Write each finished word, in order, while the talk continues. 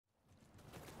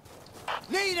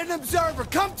Need an observer.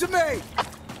 Come to me.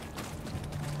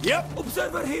 Yep,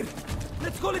 observer here.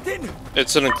 Let's call it in.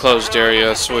 It's an enclosed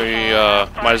area, so we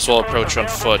might as well approach on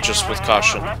foot, just with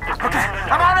caution. Okay,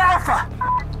 I'm on Alpha.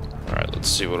 Alright, let's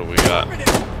see what do we got.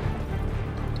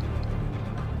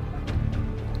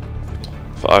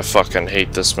 I fucking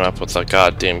hate this map with a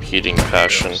goddamn heating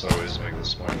passion. Always make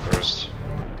this one first.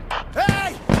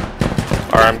 Hey!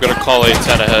 Alright, I'm gonna call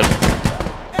A10 ahead.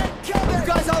 You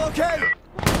guys all okay?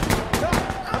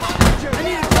 I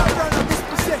need a guy run on this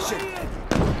position.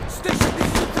 Station, this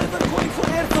is observer calling for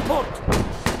air support.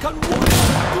 Can one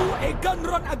do a gun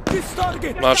run at this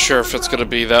target? Not sure if it's gonna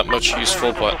be that much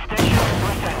useful, but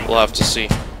we'll have to see.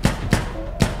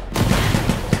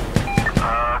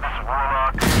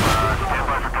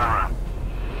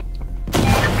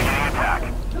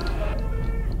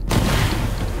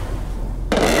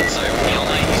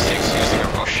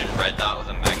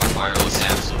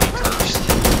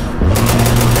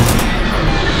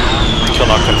 Kill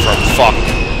not confirmed. Fuck.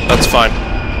 That's fine.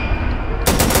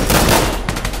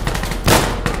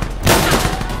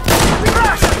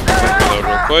 Reload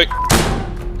real quick.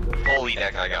 Holy,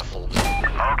 that guy got fooled. Okay,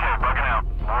 bugging out.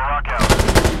 We'll rock out.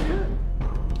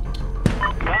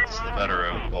 It's the better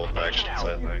of both factions,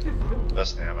 I think.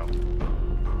 Best ammo.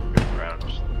 Good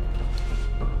rounds.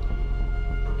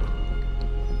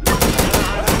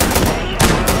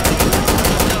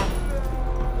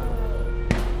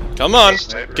 Come on,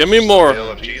 give me more.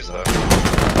 LMGs, though.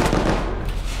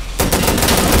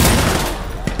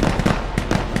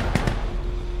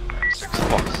 M6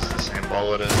 is the same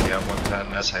bullet as the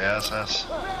M110 SASS.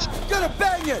 Gonna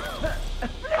bang it. Oh,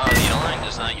 the L9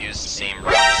 does not use the same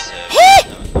rounds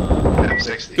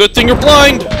M60. Good thing you're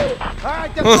blind.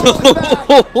 Alright, they're pulling back.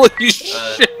 Holy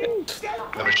shit.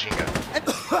 The machine gun.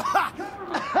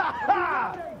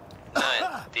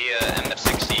 the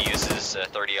M60 uses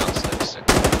 30 ounce sticks.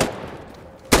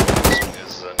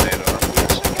 Is NATO.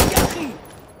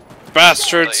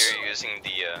 Bastards. But you're using the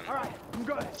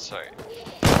sorry.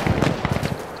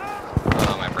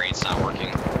 My brain's not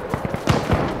working.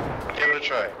 Give it a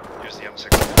try. Use the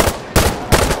M60.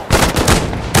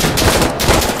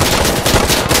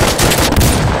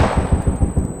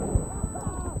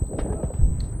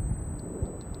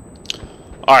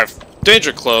 Alright,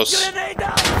 danger close.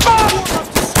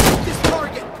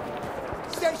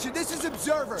 Station, this is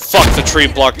observer. Fuck, the tree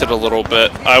blocked it a little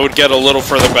bit. I would get a little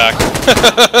further back.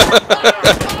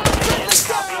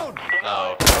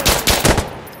 Oh.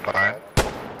 Fine.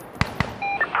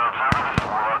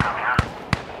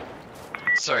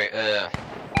 Sorry,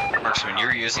 Marksman,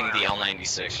 you're using the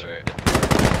L96, right?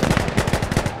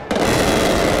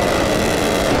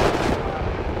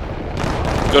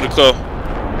 Go to Clo.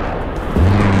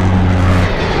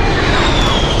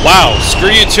 Wow,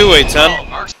 screw you too, A10. Oh,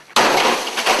 Marks.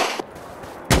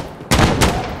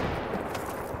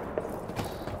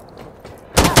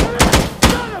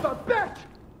 Son of a bitch!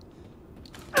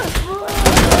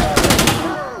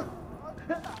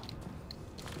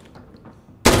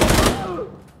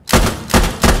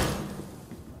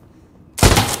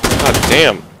 God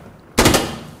damn.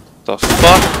 The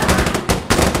fuck?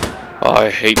 Oh, I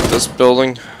hate this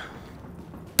building.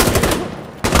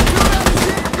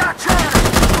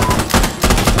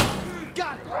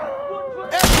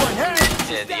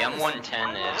 Yeah, the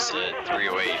M110 is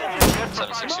 308,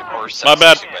 764, My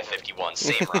bad. 760 by 51,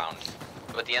 same round.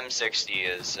 But the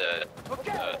M60 is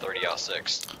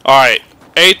 30-06. Alright,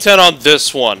 A10 on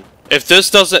this one. If this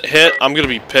doesn't hit, I'm gonna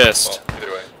be pissed. Well,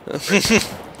 either way. Use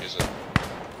it.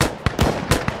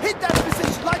 Hit that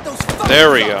position, light those fuckers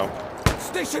There we up. go.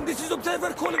 Station, this is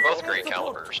observer calling Both for great air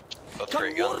support. calibers. Both Can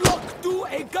great guns. Warlock do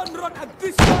a gun run at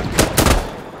this target?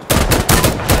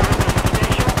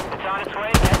 It's on its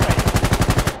way. Get ready.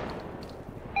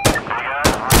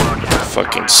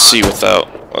 Fucking see without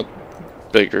a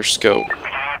bigger scope.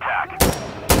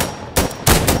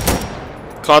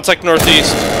 Contact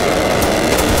northeast.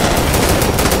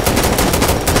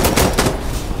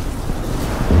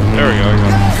 There we go.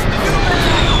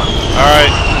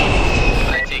 Alright.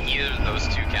 I take either of those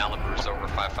two calibers over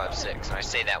 5.56, and I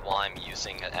say that while I'm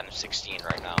using an M16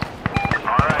 right now.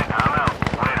 Alright, I'm out.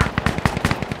 Later.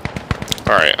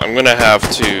 Alright, I'm gonna have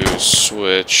to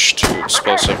switch to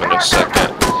explosive in a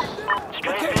second.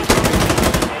 Okay.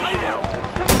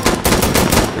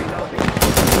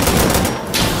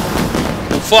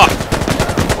 Fuck!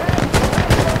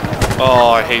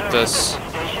 Oh, I hate this.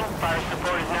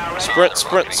 Sprint,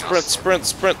 sprint, sprint, sprint,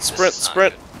 sprint, sprint,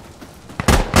 sprint.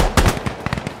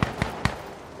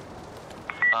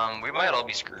 We might all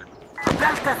be screwed. I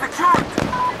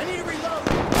need to reload.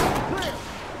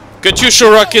 Katyusha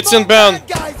rockets inbound.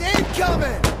 Guys,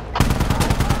 incoming.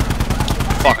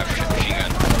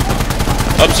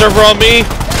 Observer on me.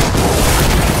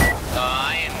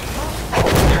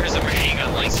 There is a machine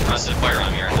gun like suppressive fire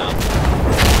on me right now.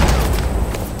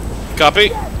 Copy.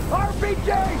 RPG!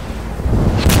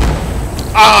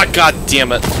 Ah, god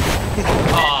damn it.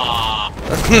 Ah,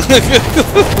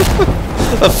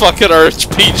 The fucking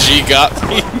RPG got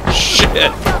me.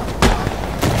 Shit.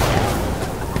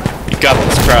 You got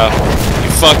this, crowd. You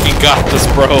fucking got this,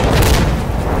 bro.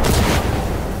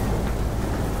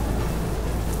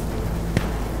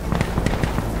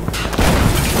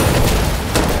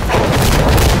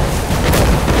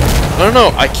 I don't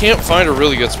know, I can't find a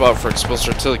really good spot for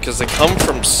explosive artillery because they come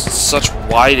from such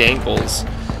wide angles.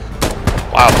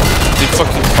 Wow, they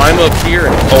fucking climb up here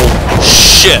and oh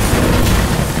shit!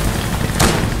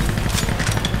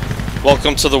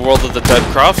 Welcome to the world of the dead,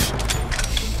 Croft.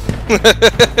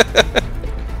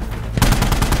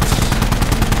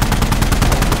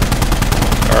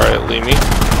 Alright, leave me.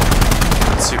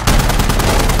 Let's see.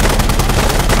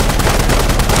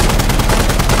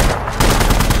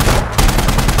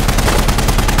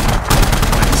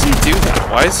 Do that?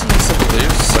 Why is he using the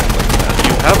laser sight like that?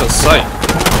 You have a sight.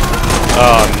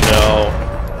 Oh no.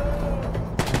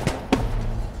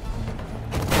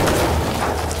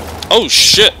 Oh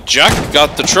shit, Jack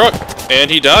got the truck and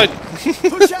he died.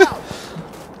 Push out!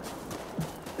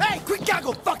 Hey, quick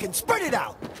goggle, fucking spread it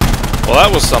out! Well, that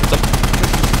was something.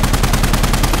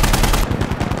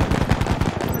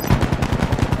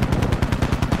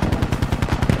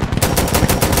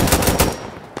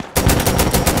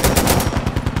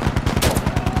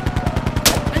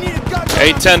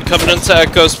 A-10 coming into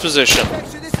Echo's position.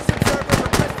 This is Observer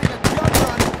requesting a gun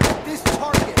run at this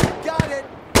target. Got it.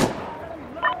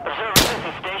 Observer, this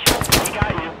is Station. We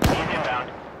got you. He's inbound.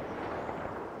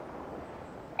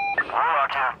 We're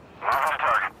locked in. Moving to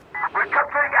target. We're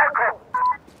capturing Echo.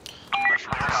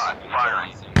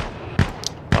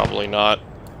 Probably not.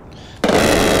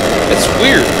 It's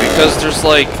weird because there's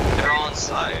like... they're all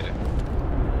inside.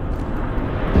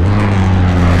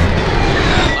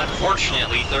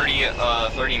 Unfortunately,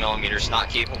 30 millimeters not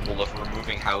capable of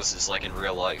removing houses like in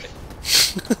real life.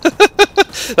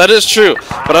 That is true,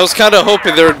 but I was kind of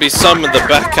hoping there would be some in the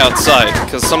back outside,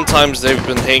 because sometimes they've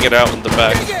been hanging out in the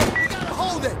back. We gotta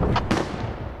hold it!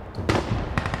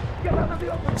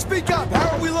 Speak up, how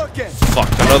are we looking? Fuck,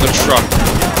 another truck.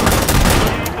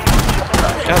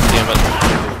 God damn it.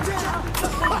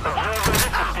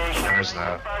 There's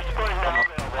that.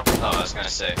 Oh, I was gonna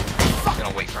say, I'm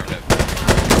gonna wait for him to...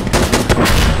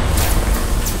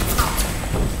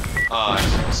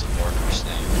 explosive mortar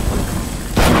staying.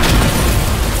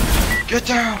 Get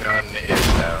down! Gun is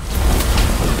down.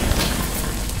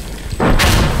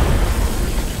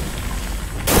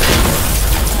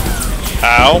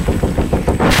 Ow.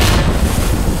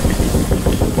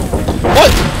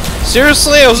 What?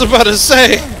 Seriously? I was about to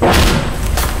say.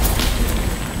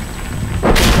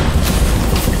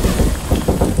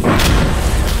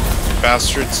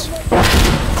 Bastards.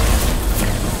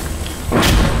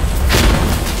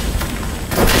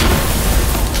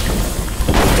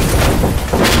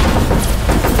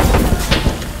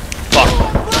 Fuck.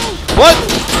 What?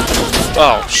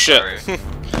 Oh, shit.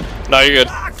 No, you're good.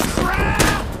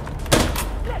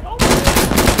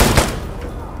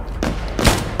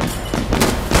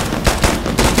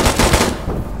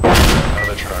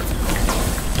 Another truck.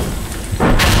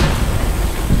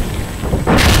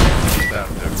 He's down,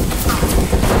 dude.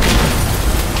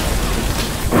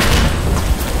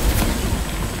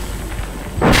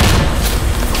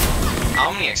 How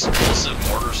many explosive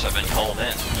mortars have been called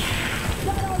in?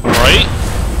 Right?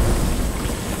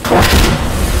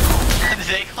 Did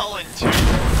they call in two?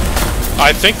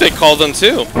 I think they called in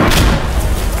too.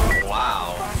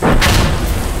 Wow.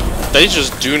 They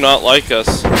just do not like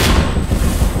us.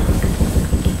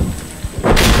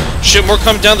 Shit, more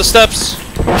coming down the steps.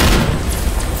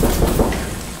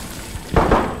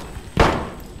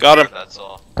 Got him. That's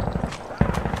all.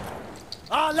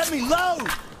 Ah, let me load!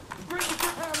 Bring the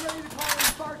grip hand ready to call in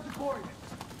fire support.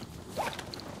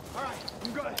 Alright,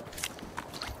 I'm good.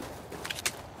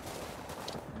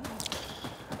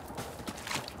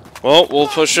 Well, we'll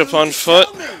push up on foot,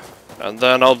 and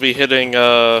then I'll be hitting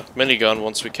minigun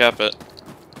once we cap it.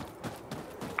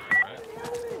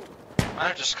 Why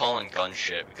not just call in gun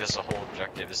shit, because the whole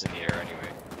objective is in the air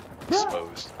anyway.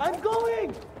 Exposed. I'm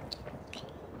going!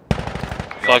 We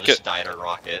all Fuck just it. die to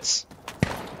rockets.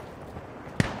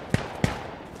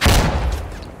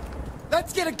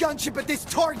 Let's get a gunship at this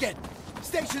target!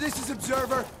 Station, this is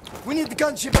Observer. We need the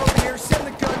gunship over here. Send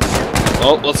the gunship.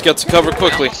 Well, let's get to cover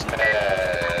quickly.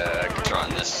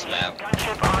 Drawing this map.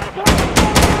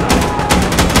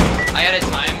 I had a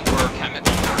time where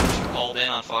chemical mortars were called in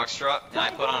on Fox Foxtrot, and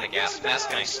I put on a gas mask,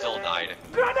 and I still died.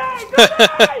 Grenade!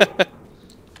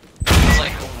 It's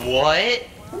like, what?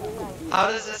 How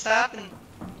does this happen?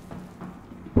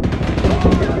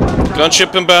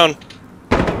 Gunship inbound.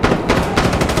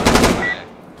 Alright.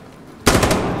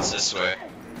 It's this way.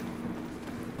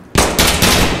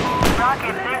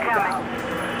 Rockets incoming.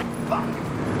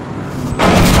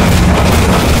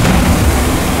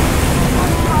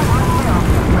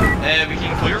 And we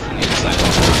can clear from the inside.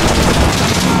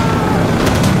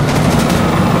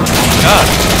 God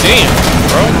damn,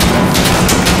 bro.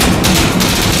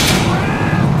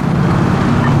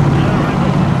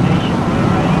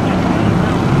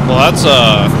 Well, that's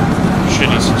a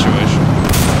shitty situation.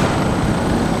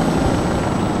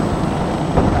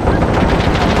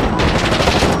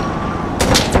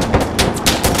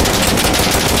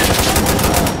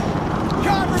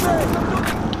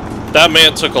 That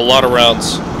man took a lot of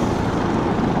rounds.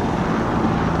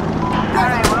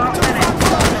 Alright, we're all finished.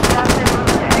 Stop the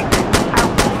move to exit.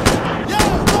 Yo,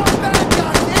 more bad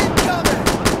guys incoming!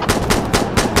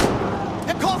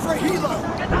 And call for a helo!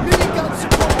 Minigun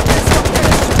support is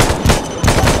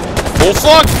Well,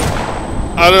 fuck!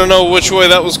 I don't know which way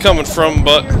that was coming from,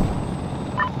 but...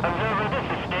 Observer,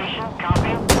 this is station.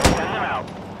 Copy. Send them out.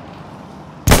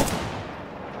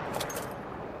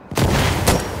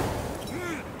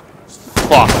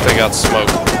 Fuck, they got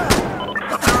smoked. Throw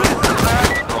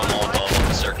a Molotov on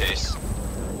the staircase.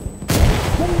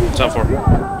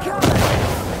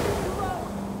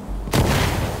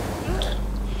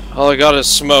 10-4. All I got is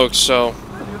smoke, so...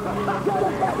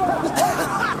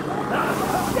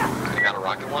 I got a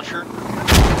rocket launcher.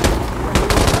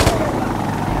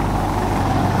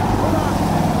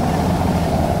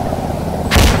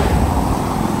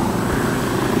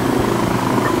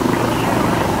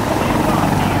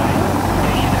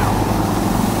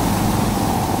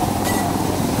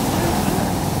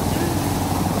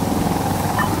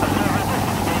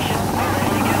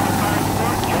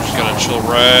 Just gonna chill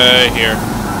right here.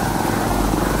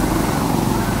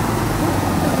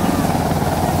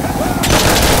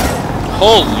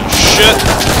 Holy shit!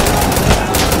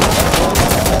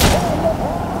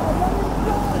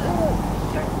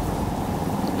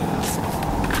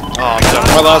 Oh, I'm done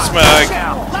with my last mag.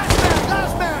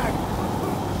 last mag!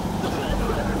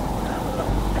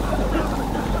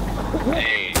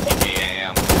 Hey,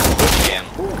 TKM.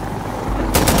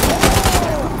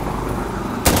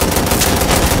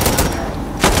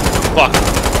 Fuck.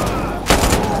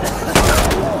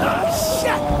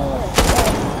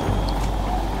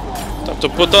 Time to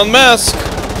put on mask.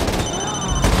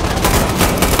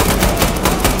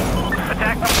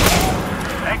 Attack.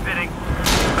 Exiting.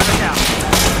 Look out.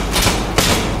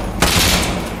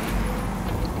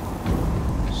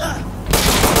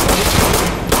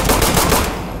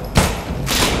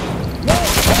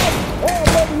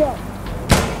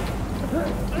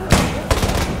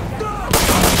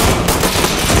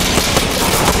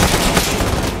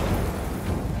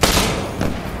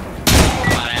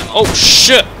 Oh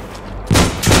shit!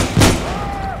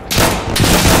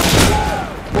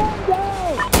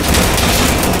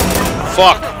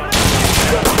 Fuck.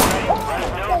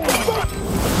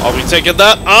 I'll be taking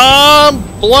that. I'm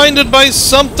blinded by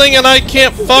something and I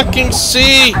can't fucking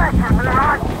see.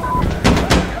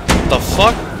 The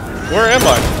fuck? Where am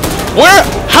I? Where?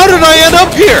 How did I end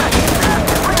up here?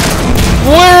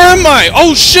 Where am I?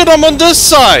 Oh shit, I'm on this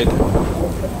side.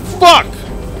 Fuck.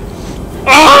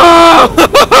 Ah!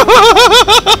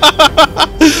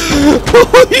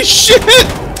 Holy shit!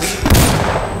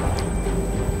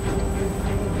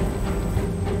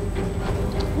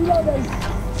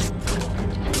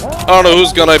 I don't know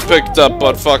whose gun I picked up,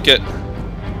 but fuck it.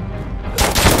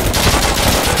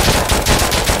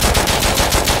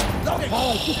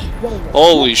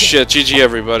 Holy shit, GG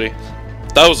everybody.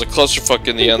 That was a clusterfuck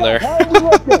in the end there.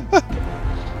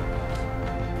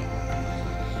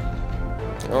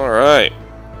 Alright.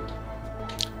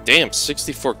 Damn,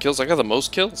 64 kills. I got the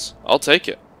most kills. I'll take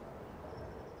it.